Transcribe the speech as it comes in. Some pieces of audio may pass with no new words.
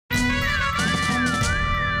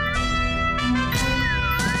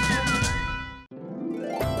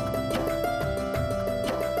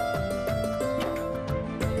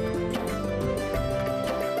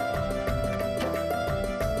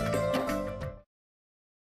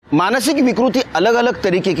मानसिक विकृति अलग अलग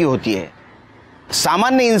तरीके की होती है।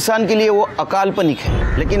 सामान्य इंसान के लिए वो अकाल्पनिक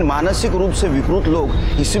है, लेकिन मानसिक रूप से विकृत लोग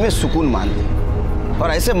इसमें सुकून मानते हैं।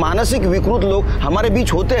 और ऐसे मानसिक विकृत लोग हमारे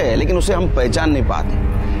बीच होते हैं, लेकिन उसे हम पहचान नहीं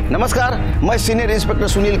पाते। नमस्कार, मैं सीनियर इंस्पेक्टर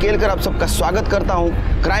सुनील केलकर आप सबका स्वागत करता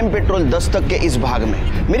हूं क्राइम पेट्रोल दस्तक के इस भाग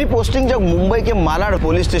में। मेरी पोस्टिंग जब मुंबई के मालाड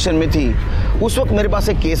पुलिस स्टेशन में थी, उस वक्त मेरे पास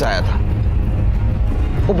एक केस आया था।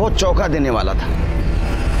 वो बहुत चौंका देने वाला था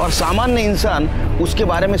और सामान्य इंसान उसके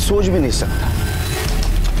बारे में सोच भी नहीं सकता।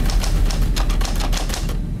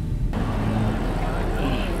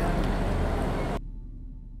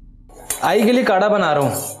 आई के लिए काढ़ा बना रहा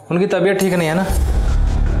हूँ, उनकी तबीयत ठीक नहीं है ना।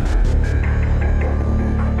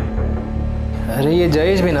 अरे ये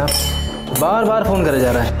जयेश भी ना बार बार फोन करे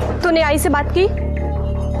जा रहा है। तूने आई से बात की?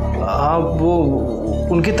 हाँ, वो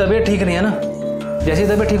उनकी तबीयत ठीक नहीं है ना। जैसी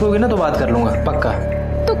तबीयत ठीक होगी ना तो बात कर लूंगा पक्का।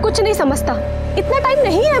 तू कुछ नहीं समझता, इतना टाइम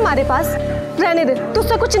नहीं है हमारे पास, रहने दे,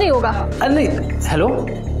 तुझसे कुछ नहीं होगा। अरे नहीं, हेलो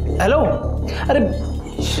हेलो, अरे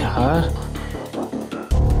यार।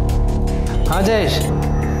 हाँ जयेश।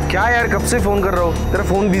 क्या यार, कब से फोन कर रहा हूँ, तेरा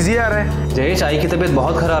फोन बिजी आ रहा है। जयेश, आई की तबीयत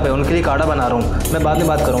बहुत खराब है, उनके लिए काढ़ा बना रहा हूँ। मैं बाद में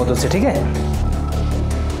बात करूँगा तुझसे, ठीक है?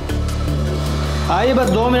 आई बस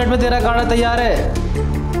 2 मिनट में तेरा काढ़ा तैयार है।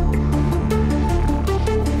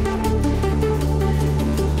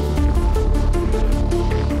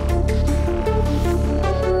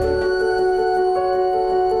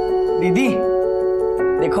 दीदी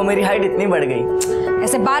देखो, मेरी हाइट इतनी बढ़ गई।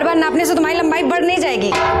 ऐसे बार बार नापने से तुम्हारी लंबाई बढ़ नहीं जाएगी।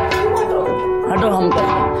 हटो, हम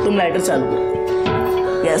कर, तुम लाइटर चालू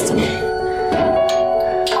करो। गैस चलो।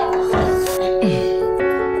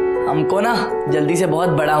 हमको ना जल्दी से बहुत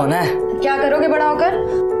बड़ा होना है। क्या करोगे बड़ा होकर?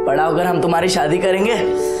 बड़ा होकर हम तुम्हारी शादी करेंगे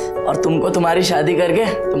और तुमको तुम्हारी शादी करके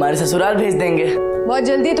तुम्हारे ससुराल भेज देंगे। बहुत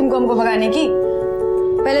जल्दी है तुमको हमको भगाने की।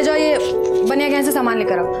 पहले जाओ ये बनिया गहन से सामान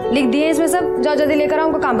लेकर आओ, लिख दिए इसमें सब। जाओ जल्दी लेकर आओ,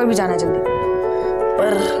 हमको काम पर भी जाना जल्दी।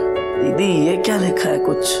 पर दीदी ये क्या लिखा है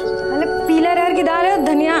कुछ? मतलब पीला अरहर की दाल है और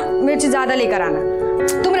धनिया मिर्च ज्यादा लेकर आना।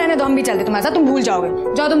 तुम रहने दो, हम भी चलते तुम्हारे साथ, तुम भूल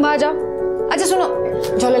जाओगे। जाओ तुम बाहर जाओ। अच्छा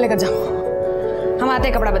सुनो, झोले लेकर जाओ, हम आते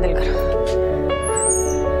हैं कपड़ा बदल कर।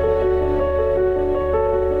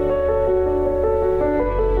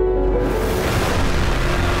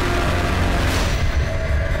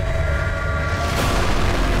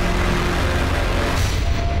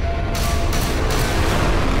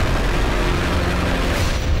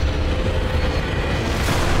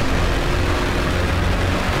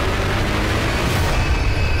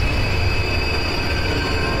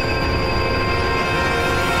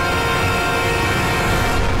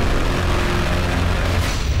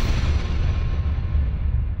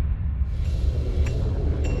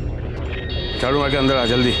 झाड़ू मार के अंदर आ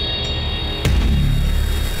जल्दी।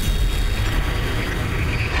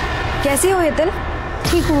 कैसी हो हेतल?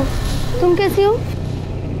 ठीक हूँ, तुम कैसी हो?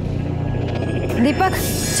 दीपक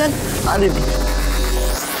चल। हाँ दीदी।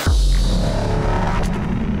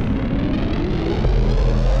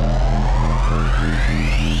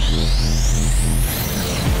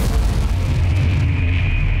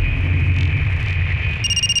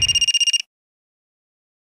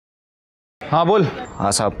 हाँ बोल।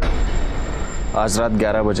 हाँ साहब, आज रात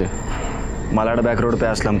 11 बजे मालाड बैक रोड पे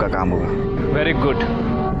असलम का काम होगा। Very good.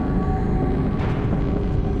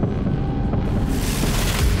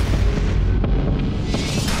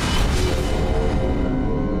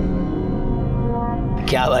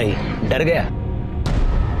 क्या भाई, डर गया?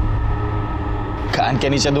 कान के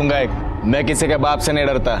नीचे दूंगा एक। मैं किसी के बाप से नहीं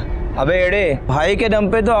डरता। अबे एड़े, भाई के दम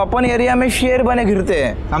पे तो अपन एरिया में शेर बने घिरते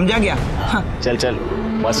हैं, समझा क्या? चल चल,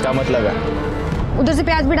 बस का मत लगा। उधर से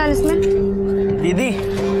प्याज भी डाल इसमें। दीदी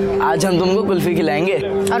आज हम तुमको कुल्फी खिलाएंगे।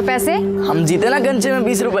 और पैसे? हम जीते ना गंजे में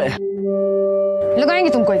 20 रुपए लगाएंगे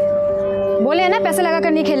तुमको। बोले है ना पैसे लगा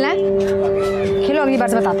कर नहीं खेलना है। खेलो, अगली बार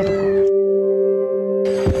से बताते तुमको।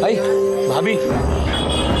 आई भाभी,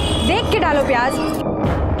 देख के डालो प्याज।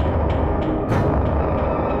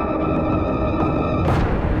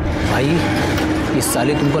 भाई इस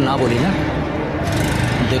साले तुमको ना बोली ना,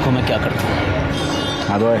 देखो मैं क्या करता हूँ।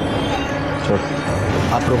 हाँ भाई, छोड़।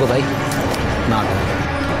 आप रोको भाई, ना।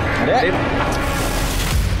 अरे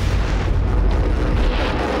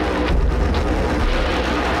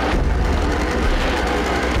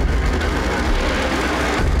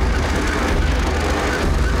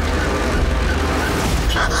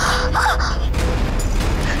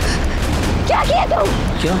क्या किया तुम?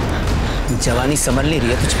 क्यों जवानी समझ नहीं रही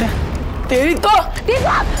है तुझ पे? तेरी तो तेरी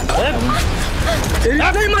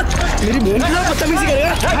हिम्मत, मेरी बहन की बदतमीजी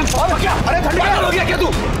करेगा? और क्या? अरे ठंडी हो गया क्या तू?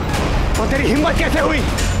 और तेरी हिम्मत कैसे हुई?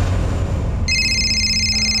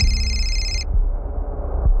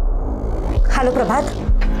 हेलो प्रभात,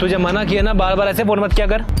 तुझे मना किया ना, बार बार ऐसे फोन मत किया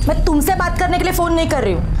कर। मैं तुमसे बात करने के लिए फोन नहीं कर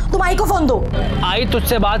रही हूँ, तुम आई को फोन दो। आई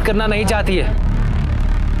तुझसे बात करना नहीं चाहती है।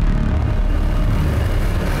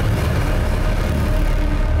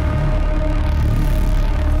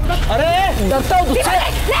 अरे डरता हूँ तुझसे।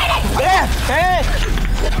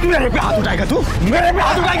 मेरे पे हाथ उठाएगा तू? मेरे पे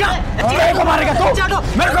हाथ उठाएगा? मेरे को मारेगा तू?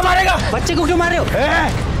 मेरे को मारेगा? बच्चे को क्यों मार रहे हो?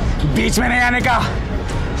 बीच में नहीं आने का,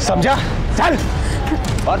 समझा? चल।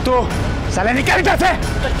 और तू साले निकल इधर से,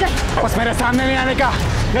 बस मेरे सामने नहीं आने का,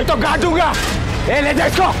 नहीं तो गाड़ दूंगा। ले जा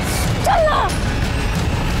इसको। चल ना।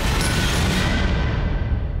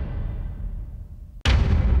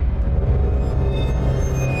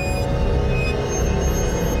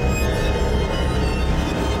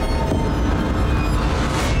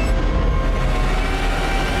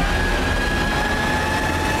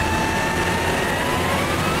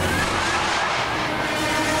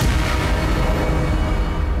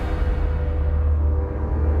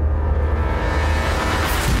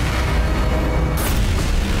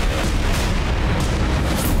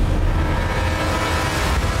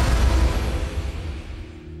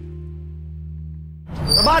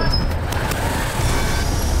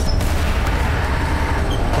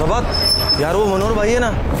 प्रभात, यार वो मनोहर भाई है ना,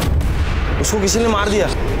 उसको किसी ने मार दिया।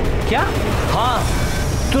 क्या? हाँ।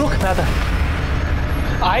 तू रुक, मैं आता।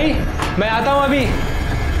 आई, मैं आता हूँ अभी।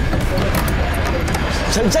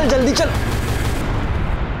 चल चल जल्दी चल।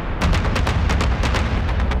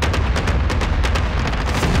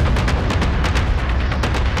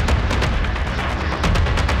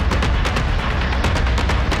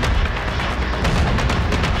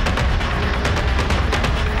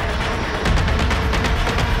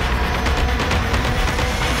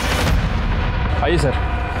 आइए सर।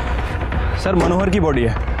 सर मनोहर की बॉडी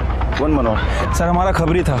है। कौन मनोहर? सर हमारा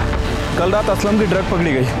खबरी था, कल रात असलम की ड्रग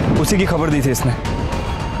पकड़ी गई, उसी की खबर दी थी इसने।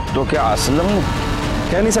 तो क्या असलम ने?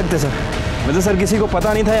 कह नहीं सकते सर, वैसे सर किसी को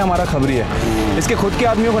पता नहीं था ये हमारा खबरी है, इसके खुद के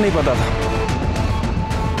आदमियों को नहीं पता था।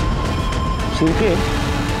 सिर्फ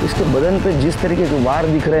इसके बदन पे जिस तरीके के वार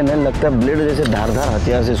दिख रहे हैं ना, लगता है ब्लेड जैसे धारदार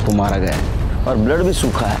हथियार से इसको मारा गया है, और ब्लड भी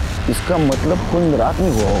सूखा है। इसका मतलब खून रात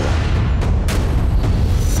में हुआ होगा।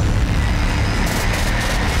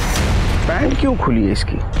 पैंट क्यों खुली है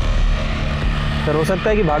इसकी? सर हो सकता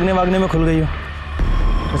है कि भागने वागने में खुल गई हो।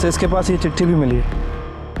 वैसे इसके पास ये चिट्ठी भी मिली है।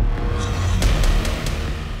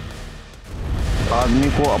 आदमी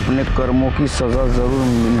को अपने कर्मों की सजा जरूर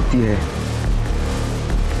मिलती है।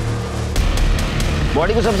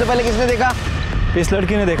 बॉडी को सबसे पहले किसने देखा? इस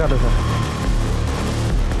लड़की ने देखा था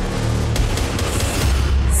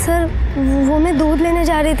सर, वो मैं दूध लेने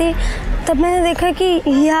जा रही थी, तब मैंने देखा कि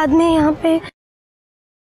ये आदमी यहाँ पे।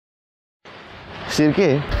 सिरके,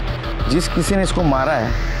 जिस किसी ने इसको मारा है,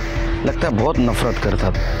 लगता है बहुत नफरत करता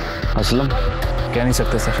था। असलम? कह नहीं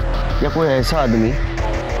सकते सर। या कोई ऐसा आदमी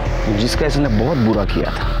जिसका इसने बहुत बुरा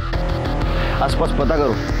किया था। आसपास पता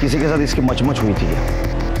करो किसी के साथ इसकी मचमच हुई थी क्या?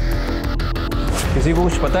 किसी को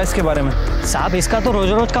कुछ पता है इसके बारे में? साहब इसका तो रोज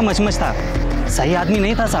रोज का मचमच था, सही आदमी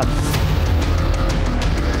नहीं था साहब।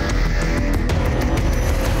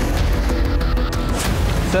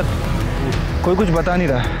 सर कोई कुछ बता नहीं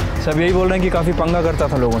रहा, सब यही बोल रहे हैं कि काफ़ी पंगा करता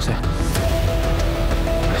था लोगों से।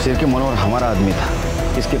 सिर के मनोहर हमारा आदमी था।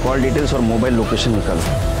 इसके कॉल डिटेल्स और मोबाइल लोकेशन निकालो,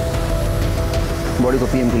 बॉडी को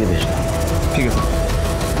पीएम के लिए भेज दो। ठीक है सर।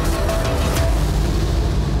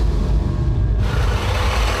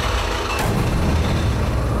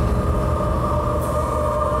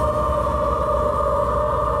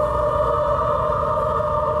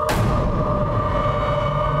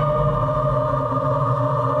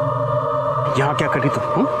 यहाँ क्या करी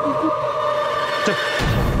तुम? चल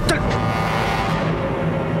चल।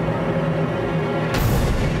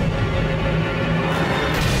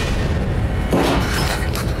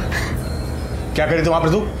 क्या करी तुम वहां पर?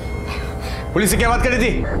 तू पुलिस से क्या बात करी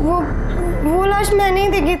थी? वो लाश मैंने ही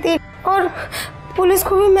देखी थी, और पुलिस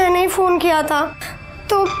को भी मैंने ही फोन किया था,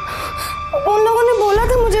 तो उन लोगों ने बोला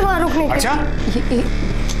था मुझे वहां रुकने के। अच्छा,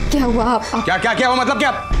 क्या हुआ? आप क्या हुआ? मतलब क्या?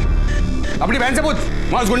 अपनी बहन से पूछ,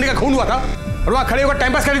 वहां उस गुंडे का खून हुआ था और वहां खड़े होकर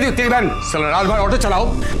टाइम पास कर रही थी तेरी बहन। चल रात भर ऑटो चलाओ,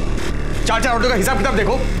 4-4 ऑटो का हिसाब किताब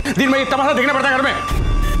देखो, दिन में तमाशा देखना पड़ता है घर में।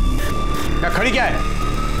 क्या खड़ी क्या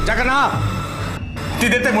है? जा करना। इतनी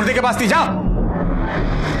देर तक मुर्दे के पास थी, जा।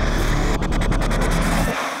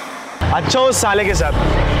 अच्छा उस साले के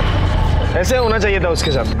साथ ऐसे होना चाहिए था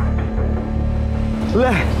उसके साथ। ले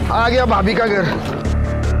आ गया भाभी का घर।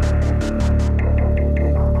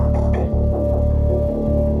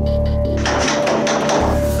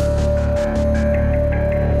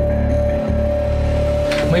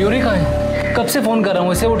 मयूरी कहाँ है? कब से फोन कर रहा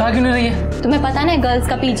हूँ, इसे उठा क्यों नहीं रही है? तुम्हें पता ना गर्ल्स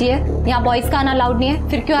का पीजी है, यहाँ बॉयज का आना अलाउड नहीं है,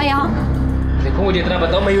 फिर क्यों आया यहाँ? देखो देखो मुझे इतना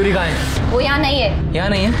बताओ, मयूरी कहाँ है? वो यहाँ नहीं है। यहाँ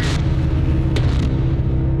नहीं है?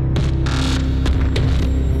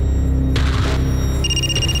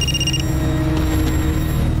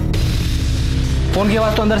 फोन की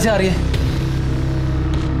आवाज तो अंदर से आ रही है।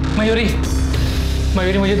 मयूरी,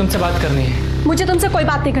 मयूरी मुझे तुमसे बात करनी है। मुझे तुमसे कोई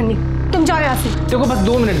बात नहीं करनी, तुम जाओ यहाँ से। देखो बस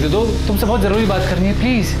 2 मिनट दे दो, तुमसे बहुत जरूरी बात करनी है,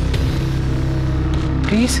 प्लीज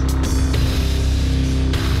प्लीज।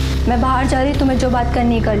 मैं बाहर जा रही, तुम्हें जो बात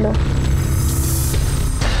करनी है कर लो।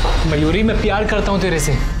 मयूरी मैं प्यार करता हूँ तेरे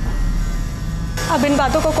से। अब इन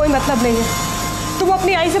बातों का कोई मतलब नहीं है। तुम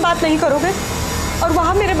अपनी आई से बात नहीं करोगे और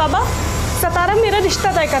वहाँ मेरे बाबा सतारा मेरा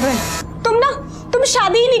रिश्ता तय कर रहे हैं। तुम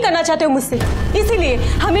शादी ही नहीं करना चाहते हो मुझसे, इसीलिए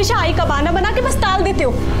हमेशा आई का बहाना बना के बस टाल देते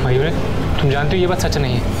हो। मयूरी तुम जानते हो ये बात सच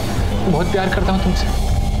नहीं है, मैं बहुत प्यार करता हूँ तुमसे।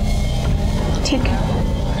 ठीक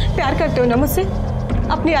है, प्यार करते हो ना मुझसे,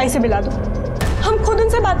 अपनी आई से मिला दो, हम खुद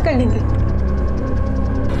उनसे बात कर लेंगे।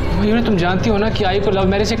 मयूरी तुम जानती हो ना कि आई को लव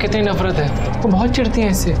मैरिज से कितनी नफरत है, वो बहुत चिढ़ती है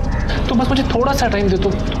इससे। तो बस मुझे थोड़ा सा टाइम दे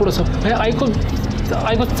दो, थोड़ा सा, मैं आई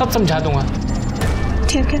को सब समझा दूंगा।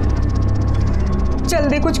 ठीक है,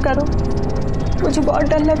 जल्दी कुछ करो, मुझे बहुत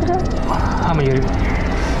डर लग रहा है। हाँ मयूरी,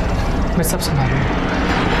 मैं सब संभालूंगा,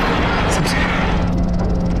 सब।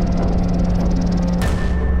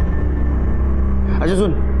 अच्छा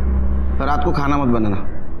सुन, रात को खाना मत बनाना,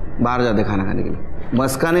 बाहर जाते खाना खाने के लिए।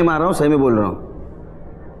 मस्का नहीं मार रहा हूँ, सही में बोल रहा हूँ।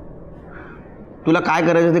 तुला काय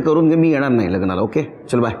करायचं ते करून घे, मी येणार नाही लग्नाला। ओके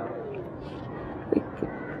चल बाय।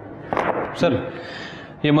 सर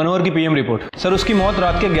ये मनोहर की पीएम रिपोर्ट। सर उसकी मौत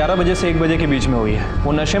रात के 11 बजे से 1 बजे के बीच में हुई है।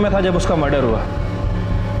 वो नशे में था जब उसका मर्डर हुआ।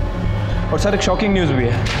 और सर एक शॉकिंग न्यूज़ भी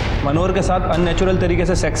है, मनोहर के साथ अननेचुरल तरीके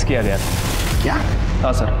से सेक्स किया गया था। क्या?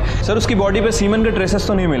 हाँ सर उसकी बॉडी पे सीमन के ट्रेसेस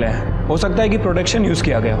तो नहीं मिले हैं, हो सकता है कि प्रोटेक्शन यूज़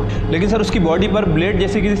किया गया हो, लेकिन सर उसकी बॉडी पर ब्लेड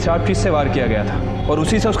जैसी किसी शार्प चीज़ से वार किया गया था और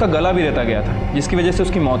उसी से उसका गला भी रहता गया था, जिसकी वजह से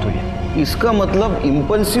उसकी मौत हुई है। इसका मतलब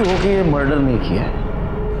इम्पल्सिव होकर ये मर्डर नहीं किया है,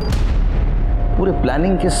 पूरे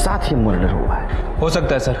प्लानिंग के साथ ये मर्डर हुआ है। हो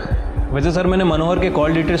सकता है सर। वैसे सर मैंने मनोहर के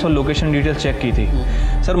कॉल डिटेल्स और लोकेशन डिटेल्स चेक की थी।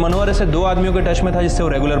 सर मनोहर ऐसे 2 आदमियों के टच में था जिससे वो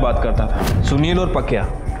रेगुलर बात करता था, सुनील और पक्या।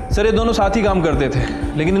 सर ये दोनों साथ ही काम करते थे,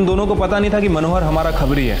 लेकिन इन दोनों को पता नहीं था कि मनोहर हमारा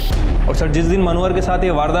खबरी है। और सर जिस दिन मनोहर के साथ ये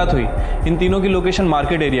वारदात हुई, इन तीनों की लोकेशन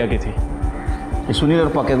मार्केट एरिया की थी। ये सुनील और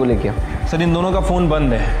पक्या को लेके सर इन दोनों का फ़ोन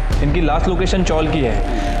बंद है, इनकी लास्ट लोकेशन चौल की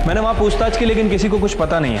है। मैंने वहाँ पूछताछ की, लेकिन किसी को कुछ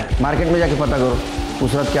पता नहीं है। मार्केट में जाके पता करो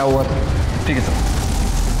उस रात क्या हुआ था। ठीक है सर।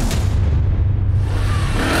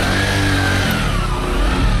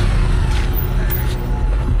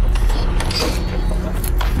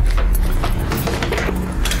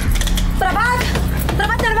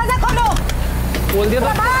 बोल दिया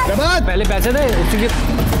था पहले पैसे दे, उसके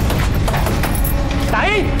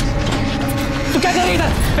ताई तू क्या कर रही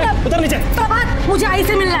है? उतर नीचे। प्रभात मुझे आई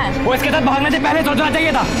से मिलना है। वो इसके साथ भागने से पहले सोचना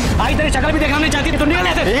चाहिए था। आई तेरी शक्ल भी देखना नहीं चाहती थी, तू निकल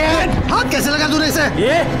ऐसे। हाथ कैसे लगा तूने इसे?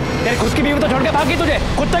 ये तेरी खुद की बीवी तो छोड़ के भागी, तुझे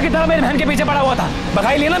कुत्ते की तरह मेरी बहन के पीछे पड़ा हुआ था।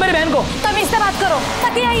 भगाई लिया ना मेरी बहन को। तुम इससे बात करो,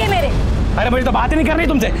 पति है ये मेरे। अरे मुझे तो बात ही नहीं करनी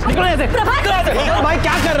तुमसे, निकलो ऐसे। भाई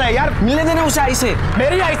क्या कर रहा है यार, मिलने देना उसे आई से।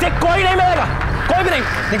 मेरी आई से कोई नहीं मिलेगा, कोई भी नहीं।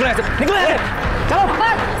 निकलो ऐसे, निकलो ऐसे, चलो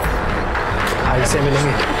आई से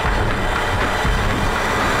मिलेंगे।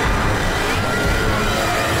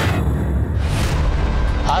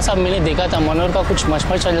 हाँ साहब, मैंने देखा था मनोहर का कुछ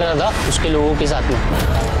मशमश चल रहा था उसके लोगों के साथ में।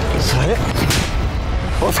 साले,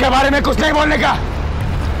 उसके बारे में कुछ नहीं बोलने का,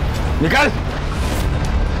 निकल।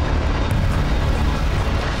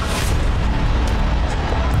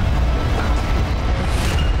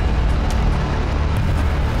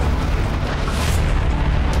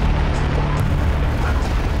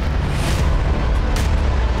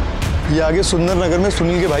 ये आगे सुंदर नगर में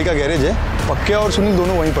सुनील के भाई का गैरेज है, पक्या और सुनील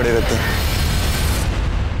दोनों वहीं पड़े रहते हैं।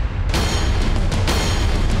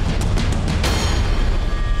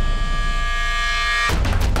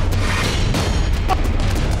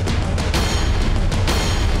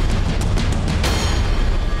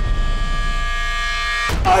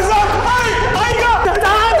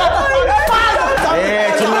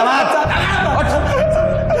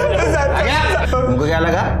 तुमको क्या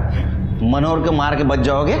लगा मनोहर को मार के बच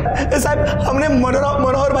जाओगे? साहेब हमने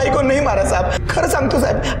मनोहर भाई को नहीं मारा साहब, खरं सांगतो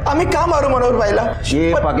साहेब, आम्ही का मारू मनोहर भाईला?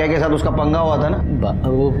 ये पक्या के साथ उसका पंगा हुआ था ना?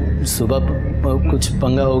 वो सुबह कुछ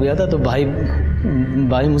पंगा हो गया था तो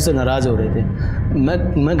भाई मुझसे नाराज हो रहे थे।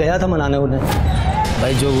 मैं गया था मनाने उन्हें।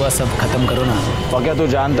 भाई जो हुआ सब खत्म करो ना। पक्या तू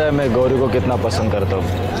जानता है मैं गौरी को कितना पसंद करता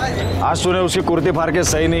हूँ, आज तूने उसकी कुर्ती फाड़ के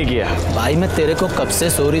सही नहीं किया। भाई मैं तेरे को कब से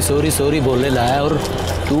सॉरी सॉरी सॉरी बोलने लाया और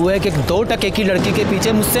तू एक 2% की लड़की के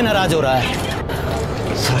पीछे मुझसे नाराज हो रहा है।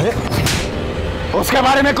 साले, उसके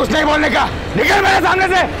बारे में कुछ नहीं बोलने का, निकल मेरे सामने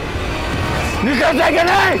से, निकल जाएगा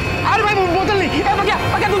नहीं। अरे भाई बोतल नहीं,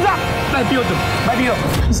 पक्या तू जा। मैं पियो तुम, मैं पियो।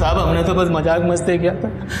 साहब हमने तो बस मजाक मस्ती किया था,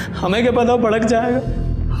 हमें क्या पता भड़क जाएगा।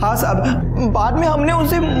 हाँ साहब, बाद में हमने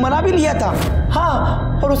उनसे मना भी लिया था।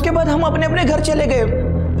 हाँ, और उसके बाद हम अपने अपने घर चले गए,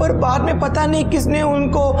 पर बाद में पता नहीं किसने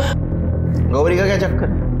उनको। गौरी का क्या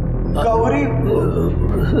चक्कर? गौरी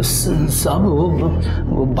साहब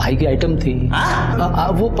वो भाई की आइटम थी।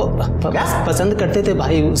 वो पसंद करते थे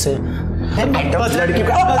भाई उसे। लड़की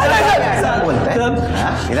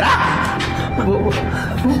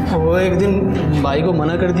वो एक दिन भाई को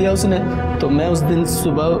मना कर दिया उसने, तो मैं उस दिन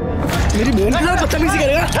सुबह मेरी बहन के साथ बदतमीजी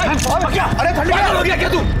करेगा? अरे पागल हो गया क्या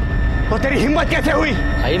तू? तो तेरी हिम्मत कैसे हुई?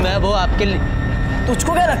 भाई मैं वो आपके लिए।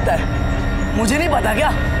 तुझको क्या लगता है मुझे नहीं पता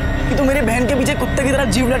क्या कि तू मेरी बहन के पीछे कुत्ते की तरह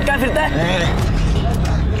जीव लटका फिरता है?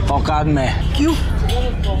 औकात में। क्यों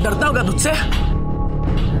डरता होगा तुझसे?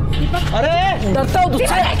 अरे डरता हो तुझसे?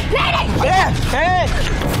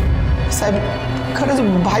 साहब खरंच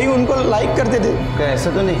भाई उनको लाइक करते थे। क्या ऐसा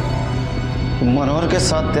तो नहीं? मनोहर के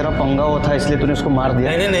साथ तेरा पंगा हुआ था इसलिए तूने उसको मार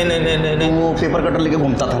दिया? नहीं। वो पेपर कटर लेके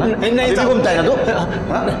घूमता था ना? नहीं घूमता है ना तू?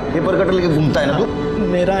 पेपर कटर लेके घूमता है ना तू?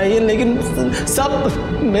 मेरा ये, लेकिन सब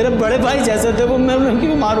मेरे बड़े भाई जैसे थे वो, मैं उनकी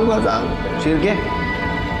को मारूंगा साहब। शिरके,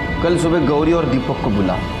 कल सुबह गौरी और दीपक को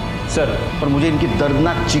बुला सर, और मुझे इनकी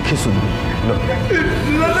दर्दनाक चीखें सुननी।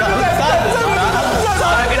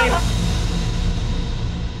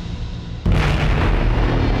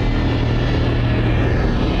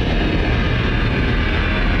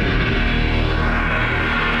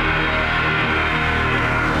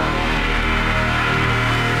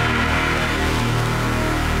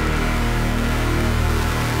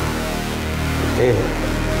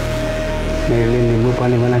 मेरे लिए नींबू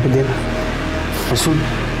पानी बना के देना, और सुन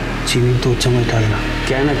चीनी तो चम्मच डालना।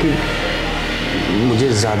 क्या है ना कि मुझे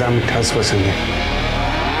ज़्यादा मिठास पसंद है।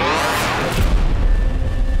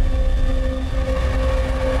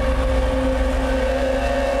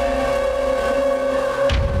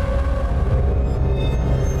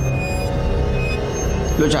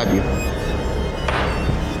 लो चाय पियो।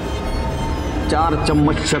 4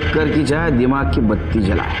 चम्मच शक्कर की चाय दिमाग की बत्ती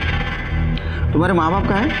जलाए। तुम्हारे माँ बाप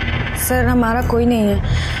कहाँ हैं? सर हमारा कोई नहीं है।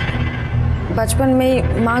 बचपन में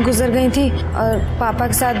ही माँ गुजर गई थी और पापा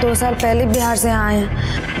के साथ 2 साल पहले बिहार से आए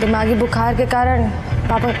हैं। दिमागी बुखार के कारण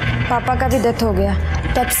पापा का भी डेथ हो गया,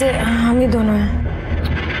 तब से हम ही दोनों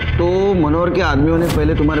हैं। तो मनोहर के आदमियों ने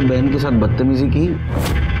पहले तुम्हारे बहन के साथ बदतमीजी की,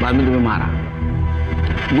 बाद में तुम्हें मारा।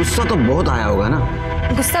 गुस्सा तो बहुत आया होगा ना?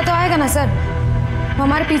 गुस्सा तो आएगा ना सर, वो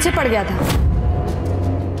हमारे पीछे पड़ गया था।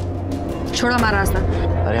 छोड़ो हमारा रास्ता।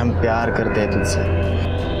 अरे हम प्यार करते हैं तुझसे।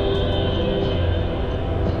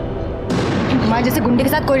 तुम्हारे जैसे गुंडे के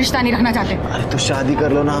साथ कोई रिश्ता नहीं रखना चाहते। अरे तो शादी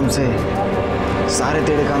कर लो ना हमसे, सारे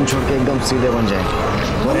तेरे काम छोड़ के एकदम सीधे बन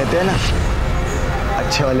जाएंगे। वो रहते हैं ना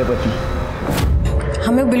अच्छे वाले पति।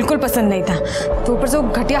 हमें बिल्कुल पसंद नहीं था, तो ऊपर से वो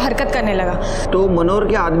घटिया हरकत करने लगा। तो मनोहर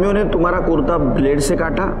के आदमियों ने तुम्हारा कुर्ता ब्लेड से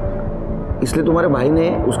काटा, इसलिए तुम्हारे भाई ने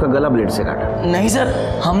उसका गला ब्लेड से काटा? नहीं सर,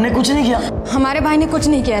 हमने कुछ नहीं किया। हमारे भाई ने कुछ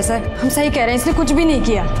नहीं किया सर, हम सही कह रहे हैं, इसने कुछ भी नहीं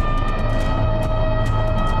किया।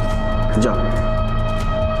 जाओ,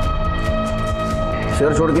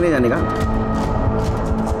 शहर छोड़ के नहीं जाने का।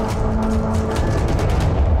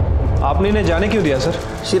 आपने इन्हें जाने क्यों दिया सर?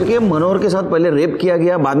 शिरके, मनोहर के साथ पहले रेप किया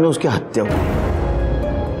गया, बाद में उसकी हत्या हुई।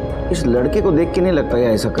 इस लड़के को देख के नहीं लगता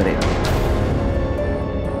है ऐसा करेगा,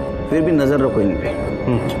 फिर भी नजर रखो इन पे।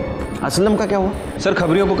 असलम का क्या हुआ? सर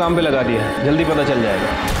खबरियों को काम पे लगा दिया, जल्दी पता चल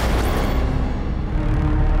जाएगा।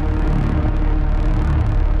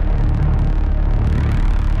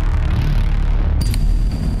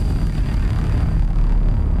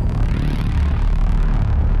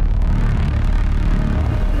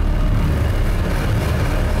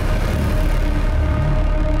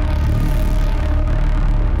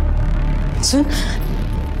 सुन,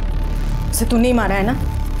 से तू नहीं मारा है ना?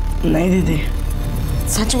 नहीं दीदी।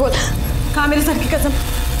 सच बोल, कहाँ मेरे सर की कसम।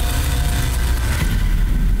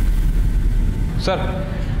 सर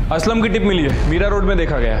असलम की टिप मिली है, मीरा रोड में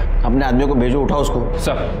देखा गया है। अपने आदमियों को भेजो, उठाओ उसको।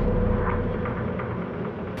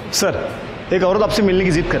 सर एक औरत आपसे मिलने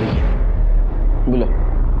की जिद कर रही है। बोलो।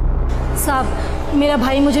 साहब मेरा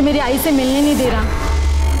भाई मुझे मेरी आई से मिलने नहीं दे रहा।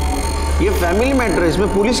 ये फैमिली मैटर है,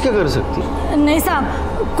 इसमें पुलिस क्या कर सकती है? नहीं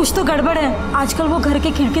साहब, कुछ तो गड़बड़ है। आजकल वो घर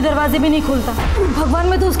के खिड़की दरवाजे भी नहीं खोलता। भगवान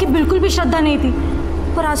में तो उसकी बिल्कुल भी श्रद्धा नहीं थी,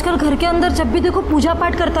 पर आजकल घर के अंदर जब भी देखो पूजा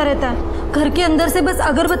पाठ करता रहता है। घर के अंदर से बस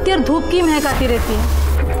अगरबत्ती और धूप की महक आती रहती है।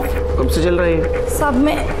 कब से चल रहा है? साहब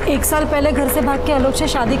मैं 1 साल पहले घर से भाग के आलोक से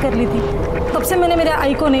शादी कर ली थी, तब से मैंने मेरे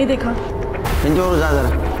आई को नहीं देखा। जो जा जरा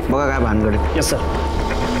बगा क्या भानगढ़। Yes sir.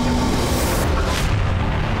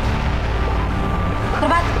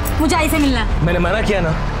 मुझे आई से मिलना। मैंने मना किया ना,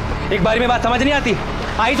 एक बारी में बात समझ नहीं आती।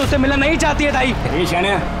 आई तो उससे मिलना नहीं चाहती है ताई। ये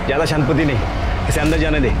शाने ज्यादा शांतपति नहीं, इसे अंदर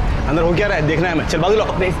जाने दे। अंदर हो क्या रहा है देखना है, मैं चल बाजू लो।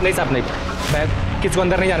 नहीं साहब नहीं, मैं किसको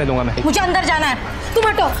अंदर नहीं जाने दूंगा। मैं मुझे अंदर जाना है। तुम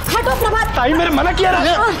हटो हटो प्रभात। ताई मेरे मना किया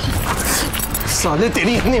रहा। साले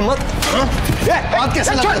तेरी इतनी हिम्मत, बात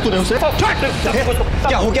कैसे लगा तूने उसे?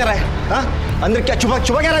 क्या हो क्या रहा है? हाँ अंदर क्या छुपा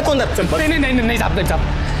क्या रहा है तू अंदर? नहीं साहब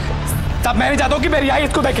साहब मैं नहीं चाहता हूँ कि मेरी आई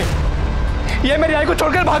इसको देखे। ये मेरी आई को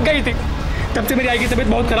छोड़कर भाग गई थी, तब से मेरी आई की तबीयत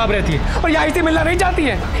बहुत खराब रहती है और ये आई से मिलना नहीं चाहती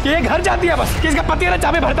है। ये घर जाती है बस, इसका पति है ना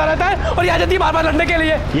चाबे भरता रहता है और ये आ जाती है बार बार लड़ने के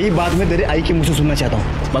लिए। यही बात मैं तेरे आई के मुंह से सुनना चाहता हूँ।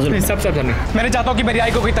 सब नहीं, मैं नहीं चाहता हूँ कि मेरी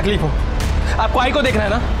आई को कोई तकलीफ हो। आपको आई को देखना है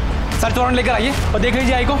ना, सर्च वारंट लेकर आइए और देख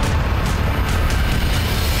लीजिए आई को।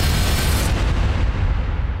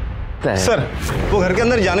 सर वो घर के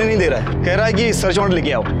अंदर जाने नहीं दे रहा है, कह रहा है कि सर्च वारंट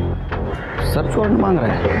लेके आओ। सर्च वारंट मांग रहा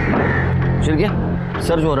है? फिर क्या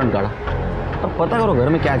सर्च वारंट काढ़ा, अब पता करो घर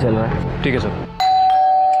में क्या चल रहा है। ठीक है सर।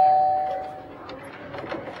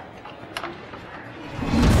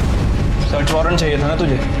 सर्च वारंट चाहिए था ना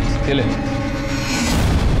तुझे, ये ले।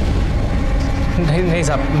 नहीं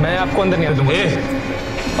साहब मैं आपको अंदर नहीं आने दूंगा।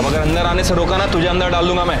 अब अगर अंदर आने से रोका ना तुझे अंदर डाल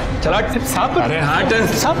दूंगा मैं। चला साहब। अरे हाँ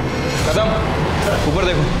साहब कदम ऊपर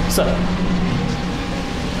देखो। सर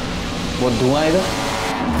बहुत धुआं इधर,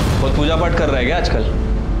 बहुत पूजा पाठ कर रहा है क्या आजकल?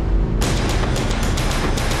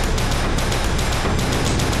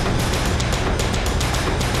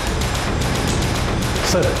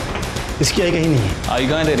 सर इसकी आई कहीं नहीं है। आई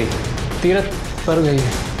कहाँ है तेरी? तीरथ पर गई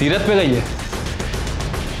है। तीरथ पे गई है?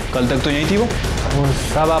 कल तक तो यहीं थी वो।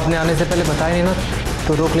 साहब आपने आने से पहले बताया नहीं ना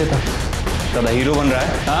तो रोक लेता। दादा हीरो बन रहा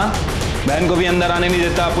है। हाँ बहन को भी अंदर आने नहीं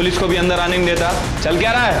देता, पुलिस को भी अंदर आने नहीं देता, चल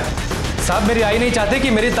क्या रहा है? साहब मेरी आई नहीं चाहते कि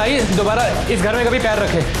मेरी ताई दोबारा इस घर में कभी पैर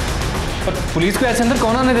रखे, और पुलिस को ऐसे अंदर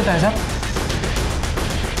कौन आने देता है साहब?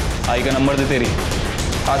 आई का नंबर दे तेरी,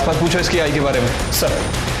 आसपास पूछो इसकी आई के बारे में। सर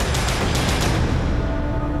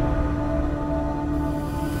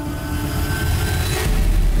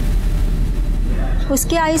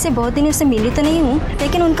उसकी आई से बहुत दिनों से मिली तो नहीं हूँ,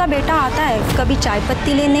 लेकिन उनका बेटा आता है कभी चाय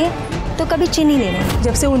पत्ती लेने तो कभी चीनी लेने।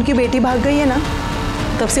 जब से उनकी बेटी भाग गई है ना,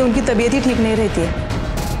 तब से उनकी तबीयत ही ठीक नहीं रहती है,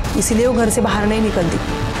 इसीलिए वो घर से बाहर नहीं निकलती।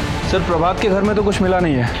 सर प्रभात के घर में तो कुछ मिला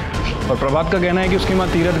नहीं है, और प्रभात का कहना है कि उसकी माँ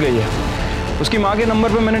तीरथ गई है। उसकी माँ के नंबर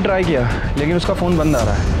पे मैंने ट्राई किया लेकिन उसका फ़ोन बंद आ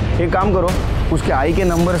रहा है। एक काम करो, उसके आई के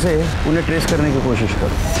नंबर से उन्हें ट्रेस करने की कोशिश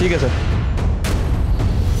करो। ठीक है सर।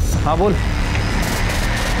 हाँ बोल,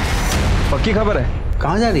 पक्की खबर है?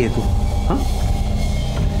 कहाँ जा रही है तू? हाँ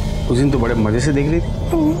उस दिन तो बड़े मजे से देख रही थी।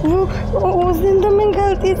 उस दिन तो मैं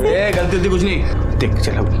गलती से। गलती कुछ नहीं, देख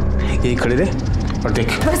चल अब यही खड़े रहे और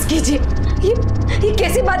देख। बस कीजिए, ये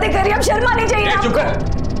कैसी बातें कर रही, अब शर्म आनी चाहिए। चुप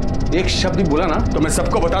कर, एक शब्द ही बोला ना तो मैं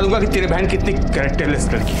सबको बता दूंगा कि तेरी बहन कितनी कैरेक्टरलेस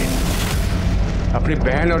लड़की है। अपनी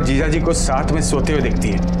बहन और जीजा जी को साथ में सोते हुए देखती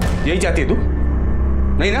है, यही चाहती है तू?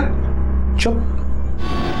 नहीं ना? चुप,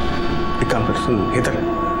 एक काम कर, सुन इधर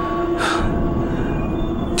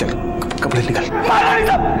चल, कपड़े निकाल।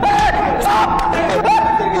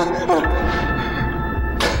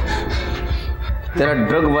 तेरा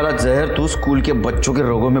ड्रग वाला जहर तू स्कूल के बच्चों के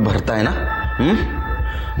रोगों में भरता है ना?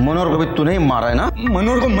 मनोहर को भी तूने ही मारा है ना?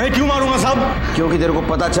 मनोहर को मैं क्यों मारूंगा साहब? क्योंकि तेरे को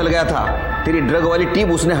पता चल गया था तेरी ड्रग वाली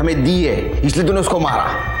टिप उसने हमें दी है, इसलिए तूने उसको मारा।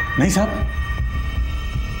 नहीं साहब,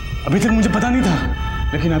 अभी तक मुझे पता नहीं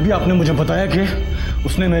था, लेकिन अभी आपने मुझे बताया कि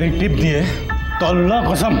उसने मेरी टिप दी है, तो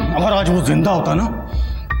अल्लाह कसम अगर आज वो जिंदा होता ना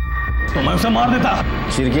तो मैं उसे मार देता।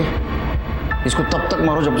 शिरके, इसको तब तक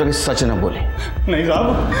मारो जब तक ये सच न बोले। नहीं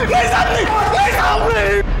साहब, नहीं साहब, नहीं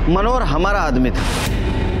साहब। मनोहर हमारा आदमी था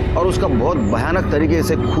और उसका बहुत भयानक तरीके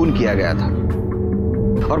से खून किया गया था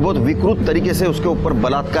और बहुत विकृत तरीके से उसके ऊपर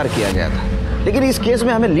बलात्कार किया गया था, लेकिन इस केस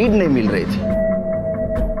में हमें लीड नहीं मिल रही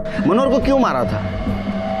थी। मनोहर को क्यों मारा था?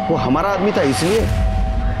 वो हमारा आदमी था इसलिए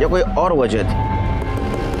या कोई और वजह थी?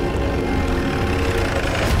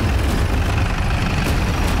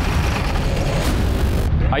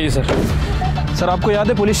 आइए सर। सर आपको याद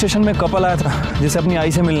है पुलिस स्टेशन में कपल आया था जिसे अपनी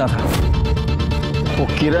आई से मिलना था? वो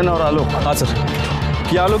किरण और आलोक? हाँ सर,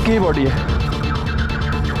 ये आलोक की ही बॉडी है।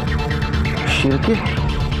 शिरके,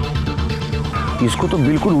 इसको तो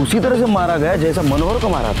बिल्कुल उसी तरह से मारा गया जैसा मनोहर को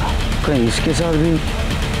मारा था। कहीं इसके साथ भी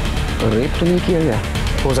रेप तो नहीं किया गया?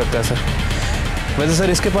 हो सकता है सर। वैसे सर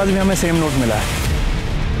इसके पास भी हमें सेम नोट मिला है।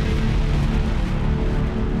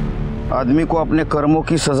 आदमी को अपने कर्मों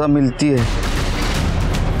की सजा मिलती है।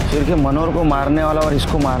 शिरके, मनोहर को मारने वाला और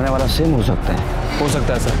इसको मारने वाला सेम हो सकता है? हो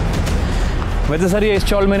सकता है सर। वैसे सर ये इस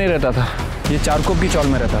चौल में नहीं रहता था, ये चारकोप की चौल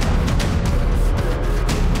में रहता था।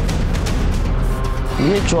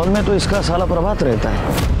 ये चौल में तो इसका साला प्रभात रहता है।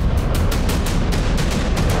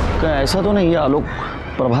 क्या ऐसा तो नहीं ये आलोक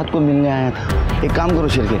प्रभात को मिलने आया था? एक काम करो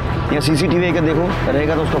शिरके, या सीसीटीवी है क्या देखो,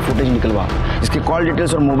 रहेगा तो उसका फुटेज निकलवाओ, इसके कॉल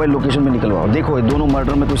डिटेल्स और मोबाइल लोकेशन में निकलवाओ, देखो ये दोनों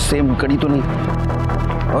मर्डर में कुछ सेम कड़ी तो नहीं।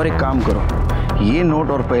 और एक काम करो, ये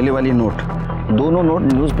नोट और पहले वाली नोट, दोनों नोट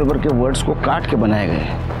न्यूज़पेपर के वर्ड्स को काट के बनाए गए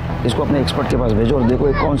हैं। इसको अपने एक्सपर्ट के पास भेजो और देखो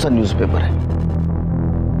ये कौन सा न्यूज़पेपर है,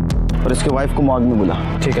 और इसके वाइफ को मॉर्ग में बुला।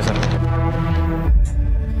 ठीक है सर।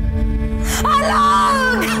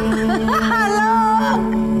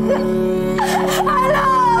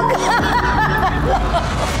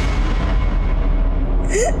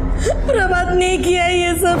 प्रभात ने किया है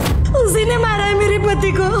ये सब, उसी ने मारा है मेरे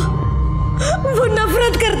पति को। वो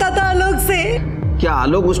नफरत करता था आलोक से। क्या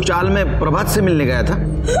आलोक उस चाल में प्रभात से मिलने गया था?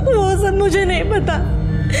 वो सब मुझे नहीं पता,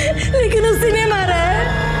 लेकिन उसी ने मारा है।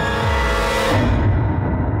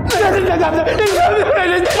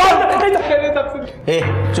 ए,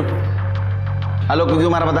 चुप। आलोक को क्यों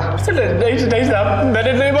मारा बता? नहीं साहब,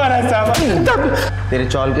 मैंने नहीं मारा साहब। तेरे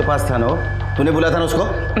चौल के पास था ना वो, तूने बुला था ना उसको?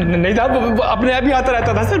 नहीं साहब, अपने आप ही आता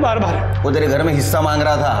रहता था सर बार बार। वो तेरे घर में हिस्सा मांग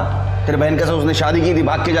रहा था, तेरे बहन के साथ उसने शादी की थी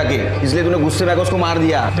भाग के जाके, इसलिए तूने गुस्से में आकर उसको मार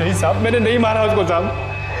दिया। नहीं साहब, मैंने नहीं मारा उसको साहब।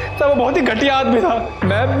 वो बहुत ही घटिया आदमी था।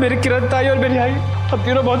 मैं, मेरी किरण ताई और मेरी आई, हम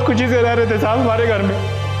तीनों बहुत खुशी से रह रहे थे साहब हमारे घर में।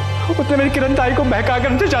 उसने मेरी किरण ताई को बहका कर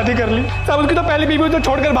उनसे शादी कर ली साहब। उसकी तो पहले बीवी तो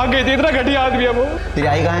छोड़कर भाग गई थी। इतना घटिया आदमी है वो। तेरी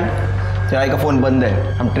आई कहाँ है? तेरी आई का फोन बंद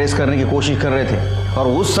है, हम ट्रेस करने की कोशिश कर रहे थे, और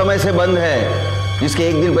उस समय से बंद है जिसके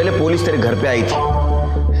एक दिन पहले पुलिस तेरे घर पे आई थी।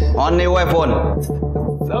 ऑन नहीं हुआ है फोन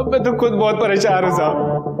साहब। मैं तो खुद बहुत परेशान हूँ साहब।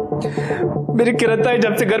 मेरी किरण ताई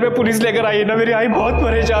जब से घर में पुलिस लेकर आई है ना, मेरी आई बहुत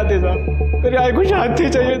परेशान थी साहब। मेरी आई को शांति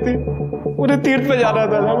चाहिए थी, उन्हें तीर्थ पे जाना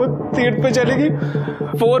था ना, वो तीर्थ पे चलेगी,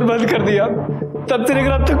 फोन बंद कर दिया। तब से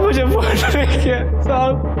लेकर अब तक मुझे फोन नहीं किया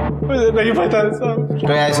साहब। मुझे नहीं पता साहब।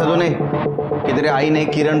 तो ऐसा तो नहीं कि तेरे आई ने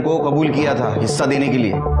किरण को कबूल किया था हिस्सा देने के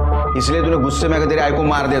लिए, इसलिए तूने गुस्से में आकर तेरे आई को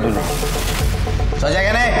मार दिया तूने? सच है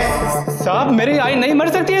क्या नहीं? साहब मेरी आई नहीं मर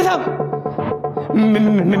सकती है साहब।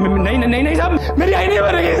 नहीं साहब, मेरी आई नहीं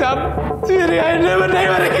मरेगी साहब। मेरी आई नहीं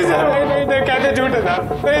मरेगी साहब। नहीं कहते झूठ है साहब।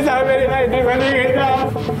 नहीं साहब, मेरी आई नहीं मरेगी साहब।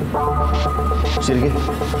 शिरके,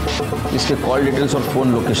 इसके कॉल डिटेल्स और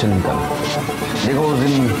फोन लोकेशन निकाल, देखो उस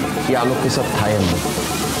दिन ये आलोक के साथ था या नहीं।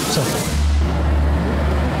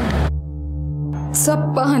 सब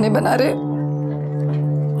बहाने बना रहे,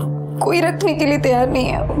 कोई रखने के लिए तैयार नहीं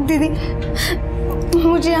है। दीदी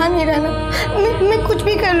मुझे यहाँ नहीं रहना, मैं कुछ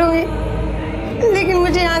भी कर लूँगी, लेकिन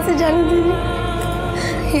मुझे यहाँ से जाने दीजिए।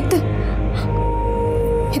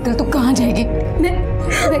 हितल तू कहाँ जाएगी?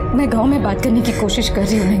 मैं गांव में बात करने की कोशिश कर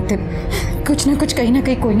रही हूँ। हितल, कुछ ना कुछ कहीं ना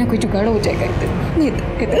कहीं कोई ना कोई जुगाड़ हो जाएगा।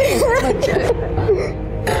 हितल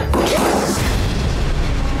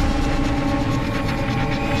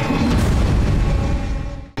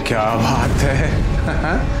क्या बात है।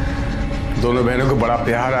 दोनों बहनों को बड़ा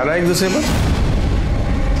प्यार आ रहा है एक दूसरे पर।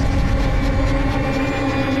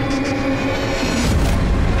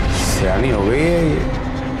 सियानी हो गई है ये,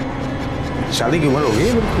 शादी की उम्र हो गई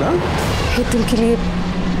है ना। हितल के लिए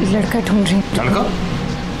लड़का ढूंढ रही हूँ। लड़का?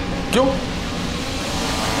 क्यों?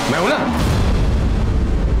 मैं हूं ना,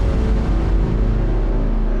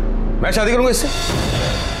 मैं शादी करूंगा इससे।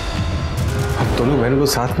 अब दोनों बहनों को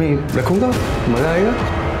साथ में रखूंगा, मजा आएगा।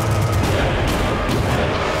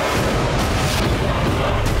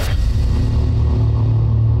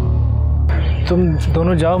 तुम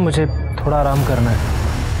दोनों जाओ, मुझे थोड़ा आराम करना है,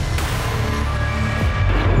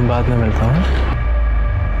 बाद में मिलता हूँ।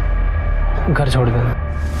 घर छोड़ देना।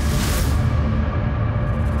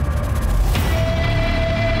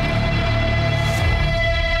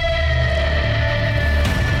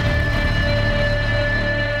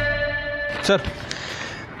 सर,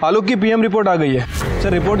 आलोक की पीएम रिपोर्ट आ गई है। सर,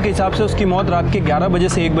 रिपोर्ट के हिसाब से उसकी मौत रात के 11 बजे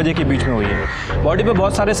से 1 बजे के बीच में हुई है। बॉडी पे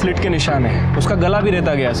बहुत सारे स्लिट के निशान हैं। उसका गला भी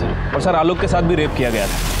रेता गया सर, और सर आलोक के साथ भी रेप किया गया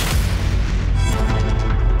था।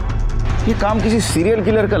 ये काम किसी सीरियल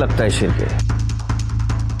किलर का लगता है शेर के।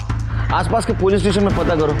 आसपास के पुलिस स्टेशन में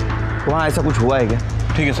पता करो, वहाँ ऐसा कुछ हुआ है क्या?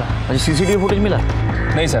 ठीक है सर। अच्छा, सीसीटीवी फुटेज मिला?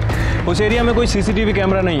 नहीं सर, उस एरिया में कोई सीसीटीवी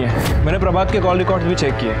कैमरा नहीं है। मैंने प्रभात के कॉल रिकॉर्ड भी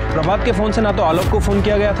चेक किए। प्रभात के फ़ोन से ना तो आलोक को फ़ोन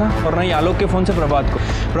किया गया था और ना ही आलोक के फ़ोन से प्रभात को।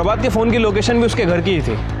 प्रभात के फ़ोन की लोकेशन भी उसके घर की ही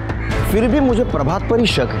थी। फिर भी मुझे प्रभात पर ही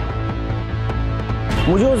शक है।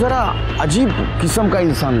 मुझे वो ज़रा अजीब किस्म का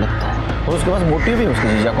इंसान लगता है, और उसके पास मोटिव भी है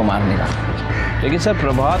उसके जीजा को मारने का। लेकिन सर,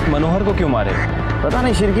 प्रभात मनोहर को क्यों मारे? पता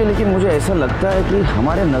नहीं शिरके, लेकिन मुझे ऐसा लगता है कि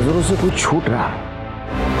हमारे नज़रों से कुछ छूट रहा है।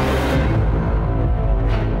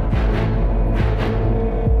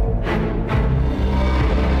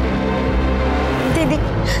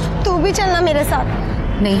 तू भी चलना मेरे साथ।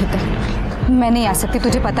 नहीं हितल, मैं नहीं आ सकती,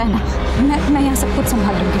 तुझे पता है ना। मैं यहाँ सब कुछ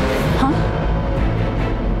संभाल लूंगी। हाँ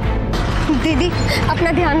दीदी,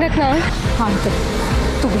 अपना ध्यान रखना। हाँ हितल,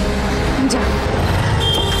 तू भी जा।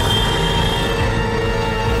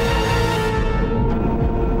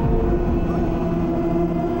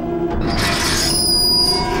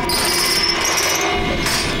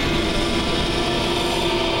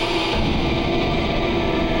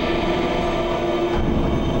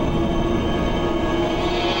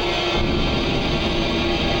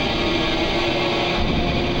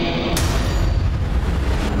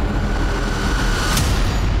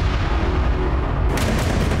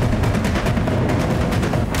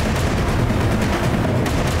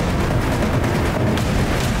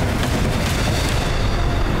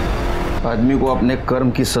 आदमी को अपने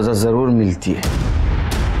कर्म की सजा जरूर मिलती है।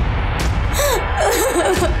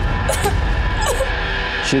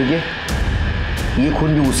 शिरके, ये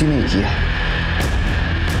खून भी उसी ने किया है।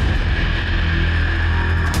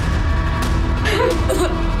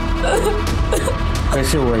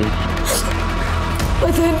 कैसे हुआ ये?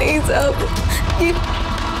 पता नहीं साहब, ये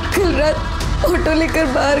कल रात ऑटो लेकर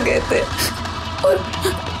बाहर गए थे और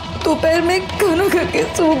दोपहर में खाना खा के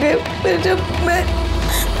सो गए। फिर जब मैं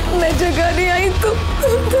जगाने आई तो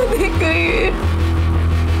नहीं गई।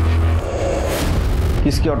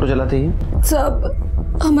 किसकी ऑटो चलाते हैं?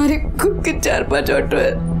 साहब, हमारे खुद के 4-5 ऑटो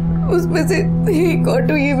है, उसमें से एक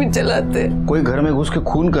ऑटो ये भी चलाते हैं। कोई घर में घुस के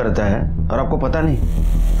खून करता है और आपको पता नहीं?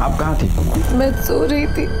 आप कहाँ थी? मैं सो रही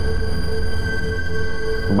थी।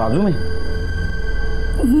 बाजू में?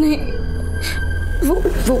 नहीं, वो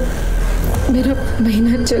मेरा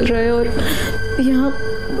महीना चल रहा है और यहाँ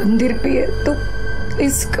मंदिर भी है, तो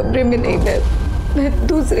इस कमरे में नहीं, मैं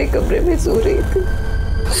दूसरे कमरे में सो रही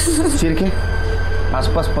थी। चिरके,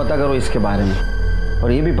 आसपास पता करो इसके बारे में,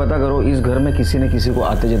 और ये भी पता करो इस घर में किसी ने किसी को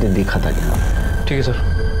आते जाते देखा था क्या? ठीक है सर।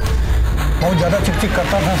 बहुत ज़्यादा चिक-चिक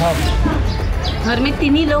करता था साहब। घर में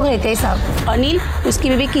 3 ही लोग रहते हैं साहब, अनिल, उसकी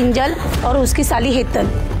बीवी किंजल और उसकी साली हेतल।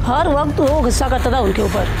 हर वक्त वो गुस्सा करता था उनके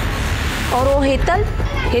ऊपर। और वो हेतल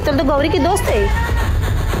तो गौरी की दोस्त है।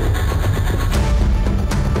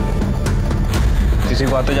 किसी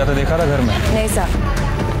को आते जाते देखा था घर में? नहीं साहब,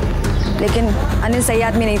 लेकिन अनिल सही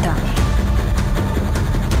आदमी नहीं था।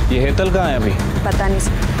 ये हेतल कहाँ है अभी? पता नहीं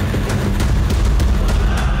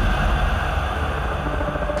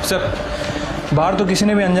सर। बाहर तो किसी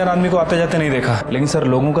ने भी अनजान आदमी को आते जाते नहीं देखा, लेकिन सर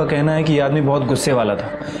लोगों का कहना है कि ये आदमी बहुत गुस्से वाला था,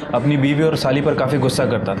 अपनी बीवी और साली पर काफी गुस्सा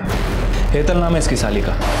करता था। हेतल नाम है इसकी साली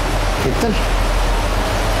का। हेतल?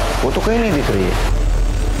 वो तो कहीं नहीं दिख रही है।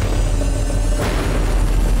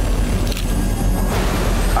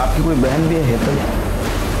 आपकी कोई बहन भी है हेतल?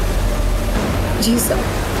 जी साहब।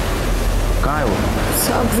 कहाँ है वो?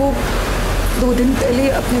 साहब, वो 2 दिन पहले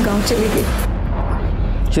अपने गांव चली गई।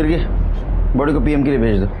 चिरके, बॉडी को पीएम के लिए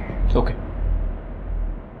भेज दो। ओके।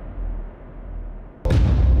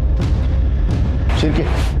 चिरके,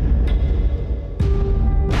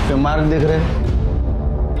 क्या मार्ग देख रहे हैं?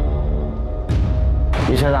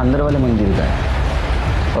 ये शायद अंदर वाले मंदिर का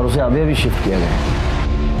है और उसे अभी अभी शिफ्ट किया गया है।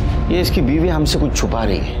 ये इसकी बीवी हमसे कुछ छुपा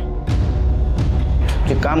रही है।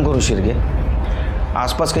 एक काम करो शिरके,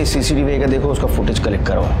 आसपास कहीं सीसीटीवी का देखो, उसका फुटेज कलेक्ट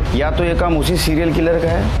करवाओ। या तो ये काम उसी सीरियल किलर का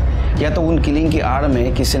है, या तो उन किलिंग की आड़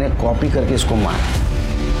में किसी ने कॉपी करके इसको मारा।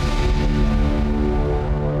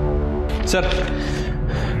 सर,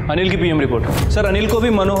 अनिल की पीएम रिपोर्ट। सर, अनिल को भी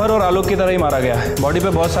मनोहर और आलोक की तरह ही मारा गया है। बॉडी पे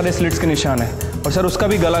बहुत सारे स्लिट्स के निशान हैं और सर उसका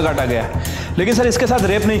भी गला काटा गया है, लेकिन सर इसके साथ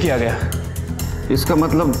रेप नहीं किया गया। इसका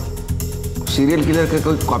मतलब सीरियल किलर का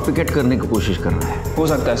कोई कॉपीकैट करने की कोशिश कर रहा है। हो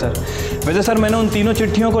सकता है सर। वैसे सर मैंने उन तीनों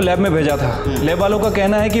चिट्ठियों को लैब में भेजा था। लैब वालों का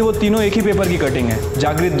कहना है कि वो तीनों एक ही पेपर की कटिंग है,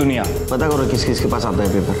 जागृत दुनिया। पता करो किस किस के पास आता है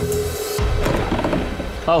पेपर।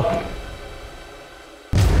 आओ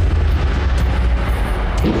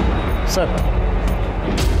सर,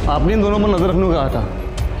 आपने इन दोनों पर नजर रखने को कहा था।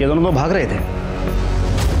 ये दोनों तो भाग रहे थे।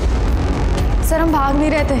 सर, हम भाग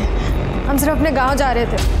नहीं रहे थे, हम सिर्फ अपने गांव जा रहे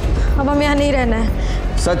थे। अब हम यहाँ नहीं रहना है।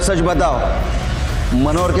 सच सच बताओ,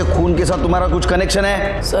 मनोहर के खून के साथ तुम्हारा कुछ कनेक्शन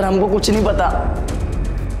है? सर, हमको कुछ नहीं पता।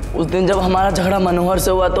 उस दिन जब हमारा झगड़ा मनोहर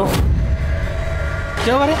से हुआ तो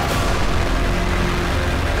क्या हुआ रे?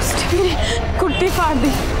 कुट्टी फाड़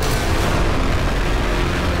दी।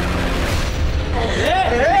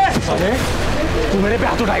 अरे तू मेरे पे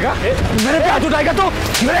हाथ उठाएगा? मेरे पे हाथ उठाएगा तो?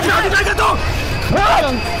 मेरे पे हाथ उठाएगा तो?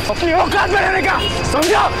 अपनी औकात में रहने का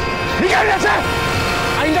समझा? निकल यहाँ से।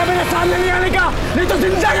 आइंदा मेरे सामने नहीं आने का, नहीं तो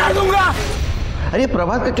जिंदा कर दूंगा। अरे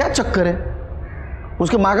प्रभात का क्या चक्कर है?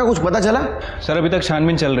 उसके माँ का कुछ पता चला? सर अभी तक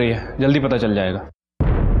छानबीन चल रही है, जल्दी पता चल जाएगा।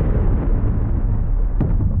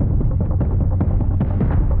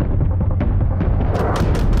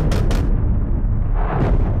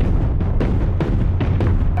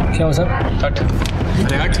 क्या हुआ सर? हट।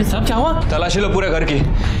 सब क्या हुआ? तलाशी लो पूरे घर की,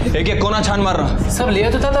 एक एक कोना छान मार रहा। सब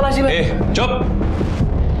लिया तो था तलाशी में। चुप।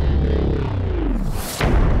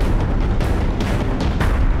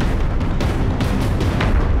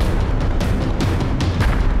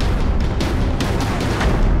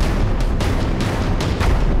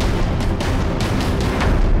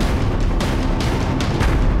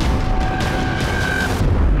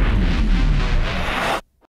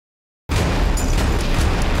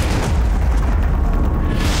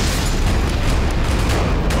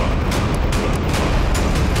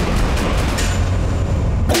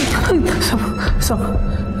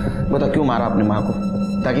 बता क्यों मारा अपने माँ को?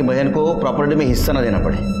 ताकि बहन को प्रॉपर्टी में हिस्सा ना देना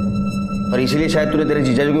पड़े, और इसीलिए शायद तूने तेरे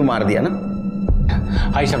जीजा जी को मार दिया ना?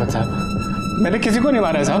 आई शपथ साहब, मैंने किसी को नहीं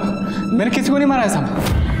मारा है साहब, मैंने किसी को नहीं मारा है साहब।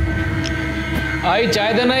 आई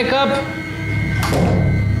चाय देना एक कप।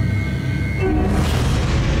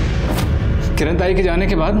 किरण ताई के जाने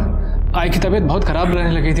के बाद आई की तबीयत बहुत खराब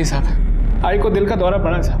रहने लगी थी साहब। आई को दिल का दौरा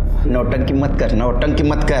पड़ा साहब। नौटंकी मत कर, नौटंकी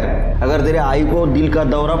मत कर। अगर तेरे आई को दिल का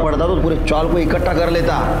दौरा पड़ता तो पूरे चाल को इकट्ठा कर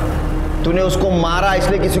लेता। तूने उसको मारा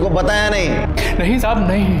इसलिए किसी को बताया नहीं? नहीं साहब,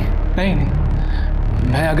 नहीं नहीं नहीं,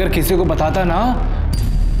 मैं अगर किसी को बताता ना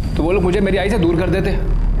तो वो लोग मुझे मेरी आई से दूर कर देते।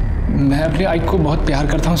 मैं अपनी आई को बहुत प्यार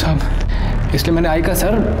करता हूँ साहब, इसलिए मैंने आई का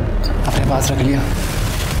सर अपने पास रख लिया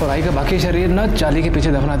और आई का बाकी शरीर ना चाली के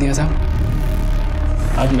पीछे दफना दिया साहब।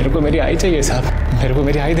 आज मेरे को मेरी आई चाहिए साहब, मेरे को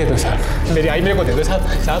मेरी आई दे दो साहब, मेरी आई मेरे को दे दो साहब।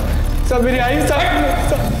 साहब साहब मेरी आई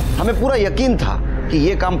साहब। हमें पूरा यकीन था कि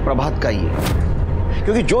ये काम प्रभात का ही है,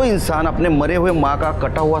 क्योंकि जो इंसान अपने मरे हुए माँ का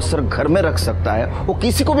कटा हुआ सर घर में रख सकता है वो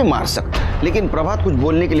किसी को भी मार सकता है। लेकिन प्रभात कुछ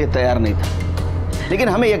बोलने के लिए तैयार नहीं था। लेकिन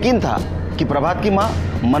हमें यकीन था कि प्रभात की माँ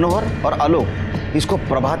मनोहर और आलोक, इसको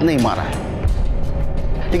प्रभात ने ही मारा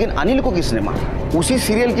है। लेकिन अनिल को किसने मारा? उसी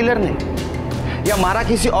सीरियल किलर ने, या मारा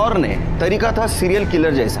किसी और ने? तरीका था सीरियल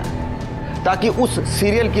किलर जैसा, ताकि उस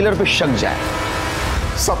सीरियल किलर पे शक जाए।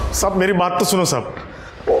 सब मेरी बात तो सुनो साहब,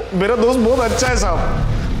 मेरा दोस्त बहुत अच्छा है साहब,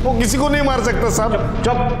 वो किसी को नहीं मार सकता साहब।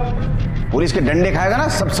 चुप, पुलिस के डंडे खाएगा ना,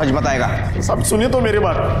 सब सच बताएगा। सब सुनिए तो मेरी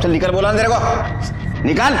बात। चल निकल, बोला तेरे को,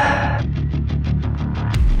 निकाल।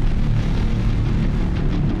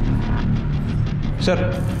 सर,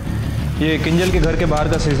 ये किंजल के घर के बाहर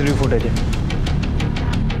का सीसीटीवी फुटेज है।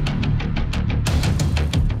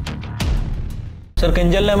 सर,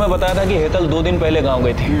 किंजल ने हमें बताया था कि हेतल 2 दिन पहले गांव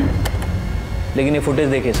गई थी, लेकिन ये फुटेज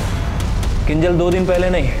देखिए सर, किंजल 2 दिन पहले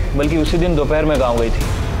नहीं बल्कि उसी दिन दोपहर में गांव गई थी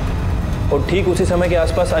और ठीक उसी समय के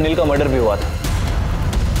आसपास अनिल का मर्डर भी हुआ था।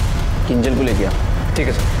 किंजल को ले गया। ठीक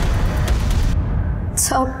है सर।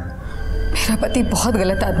 साहब, मेरा पति बहुत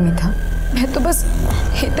गलत आदमी था। मैं तो बस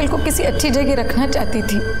हेतल को किसी अच्छी जगह रखना चाहती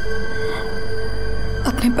थी,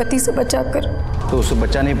 अपने पति से बचाकर। तो उसे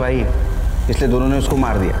बचा नहीं पाई, इसलिए दोनों ने उसको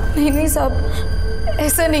मार दिया? नहीं साहब,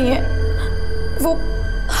 ऐसा नहीं है। वो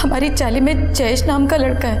हमारी चाली में जयेश नाम का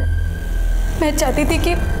लड़का है। मैं चाहती थी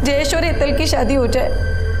कि जयेश और हेतल की शादी हो जाए।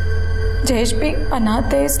 जयेश भी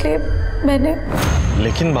अनाथ है, इसलिए मैंने।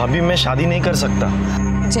 लेकिन भाभी, मैं शादी नहीं कर सकता।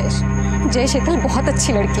 जयेश हेतल बहुत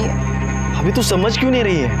अच्छी लड़की है। भाभी, तू समझ क्यों नहीं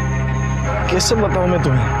रही है? कैसे बताऊं मैं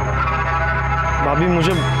तुम्हें? भाभी,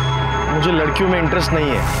 मुझे लड़कियों में इंटरेस्ट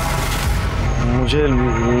नहीं है, मुझे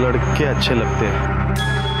लड़के अच्छे लगते हैं।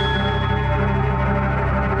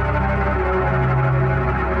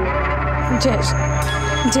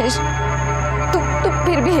 जयेश, तू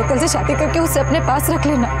फिर भी हेतल से शादी करके उसे अपने पास रख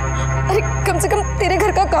लेना। अरे कम से कम तेरे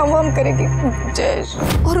घर का काम वाम करेगी जयेश।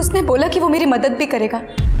 और उसने बोला कि वो मेरी मदद भी करेगा।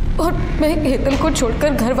 और मैं हेतल को छोड़कर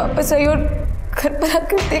घर वापस आई और घर पर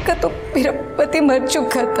आकर देखा तो मेरा पति मर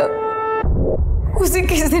चुका था। उसे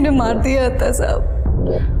किसी ने मार दिया था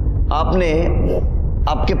साहब। आपने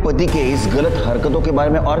आपके पति के इस गलत हरकतों के बारे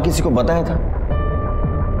में और किसी को बताया था?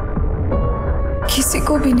 किसी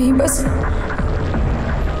को भी नहीं, बस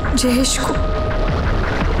जयेश को।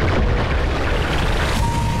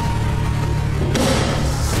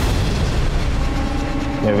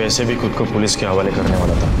 मैं वैसे भी खुद को पुलिस के हवाले करने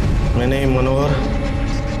वाला था। मैंने मनोहर,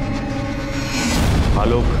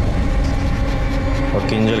 आलोक और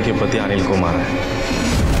किंजल के पति अनिल को मारा है।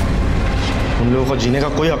 उन लोगों को जीने का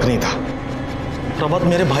कोई हक नहीं था। प्रभात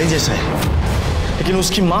मेरे भाई जैसा है, लेकिन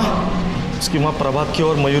उसकी माँ प्रभात की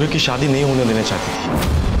और मयूरी की शादी नहीं होने देना चाहती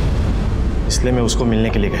थी, इसलिए मैं उसको मिलने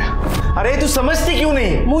के लिए गया। अरे तू समझती क्यों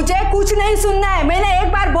नहीं? मुझे कुछ नहीं सुनना है। मैंने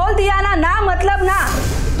एक बार बोल दिया ना मतलब ना।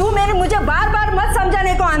 तू मुझे बार बार मत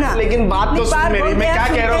समझाने को आना। लेकिन बात तो सुन मेरी, मैं क्या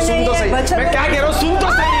कह रहा हूँ सुन तो सही। मैं क्या कह रहा हूँ सुन तो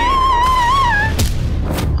सही।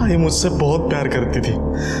 आई मुझसे बहुत प्यार करती थी।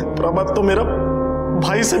 प्रभात तो मेरा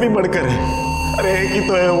भाई से भी बढ़कर है। अरे एक ही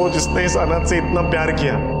तो है वो जिसने इस अनाथ से इतना प्यार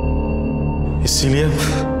किया। इसीलिए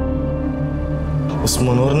उस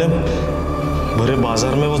मनोहर ने भरे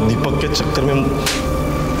बाजार में वो दीपक के चक्कर में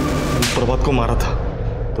प्रभात को मारा था।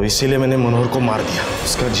 तो इसीलिए मैंने मनोहर को मार दिया।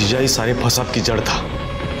 उसका जीजा ही सारे फसाद की जड़ था।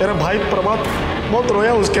 मेरा भाई प्रभात बहुत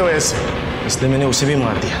रोया उसके वजह से, इसलिए मैंने उसे भी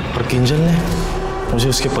मार दिया। पर किंजल ने मुझे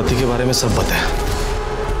उसके पति के बारे में सब बताया।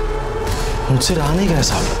 मुझसे रहा नहीं गया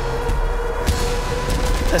साहब।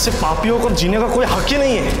 ऐसे पापियों को जीने का कोई हक ही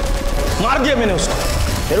नहीं है। मार दिया मैंने उसको।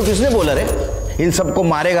 तेरे किसने बोला रे? इन सबको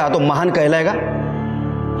मारेगा तो महान कहलाएगा,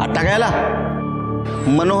 अट्टा कहला।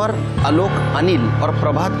 मनोहर, आलोक, अनिल और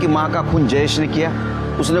प्रभात की माँ का खून जयेश ने किया।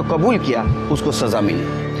 उसने कबूल किया, उसको सजा मिली।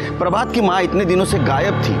 प्रभात की माँ इतने दिनों से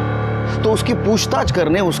गायब थी, तो उसकी पूछताछ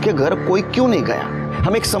करने उसके घर कोई क्यों नहीं गया?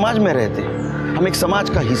 हम एक समाज में रहते हैं, हम एक समाज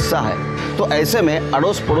का हिस्सा है, तो ऐसे में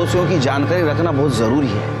अड़ोस पड़ोसियों की जानकारी रखना बहुत ज़रूरी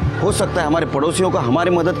है। हो सकता है हमारे पड़ोसियों को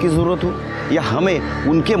हमारी मदद की ज़रूरत हो या हमें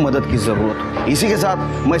उनके मदद की ज़रूरत हो। इसी के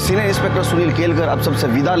साथ मैं सीनियर इंस्पेक्टर सुनील केलकर अब सबसे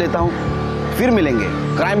विदा लेता हूँ। फिर मिलेंगे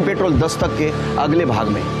क्राइम पेट्रोल दस्तक के अगले भाग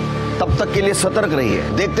में। तब तक के लिए सतर्क रहिए,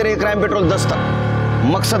 देखते रहिए क्राइम पेट्रोल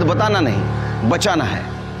दस्तक। मकसद बताना नहीं, बचाना है।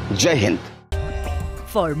 जय Hind.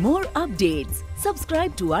 For more updates,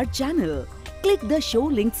 subscribe to our channel, click the show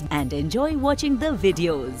links and enjoy watching the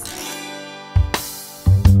videos.